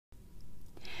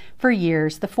For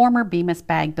years, the former Bemis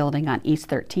Bag building on East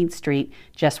 13th Street,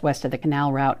 just west of the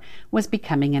Canal Route, was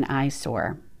becoming an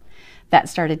eyesore. That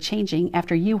started changing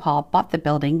after U-Haul bought the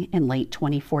building in late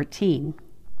 2014.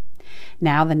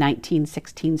 Now the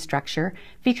 1916 structure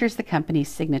features the company's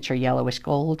signature yellowish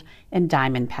gold and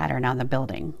diamond pattern on the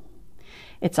building.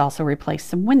 It's also replaced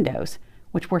some windows,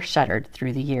 which were shuttered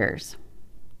through the years.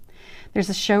 There's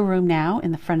a showroom now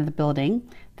in the front of the building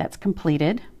that's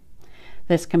completed.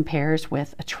 This compares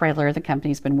with a trailer the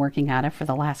company's been working out of for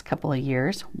the last couple of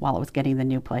years while it was getting the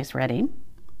new place ready.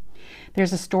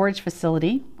 There's a storage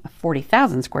facility, a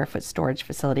 40,000 square foot storage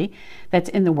facility that's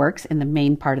in the works in the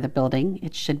main part of the building.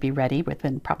 It should be ready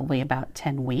within probably about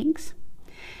 10 weeks.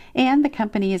 And the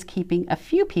company is keeping a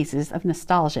few pieces of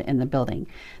nostalgia in the building,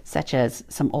 such as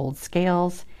some old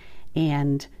scales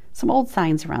and some old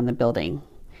signs around the building.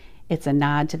 It's a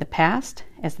nod to the past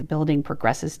as the building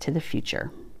progresses to the future.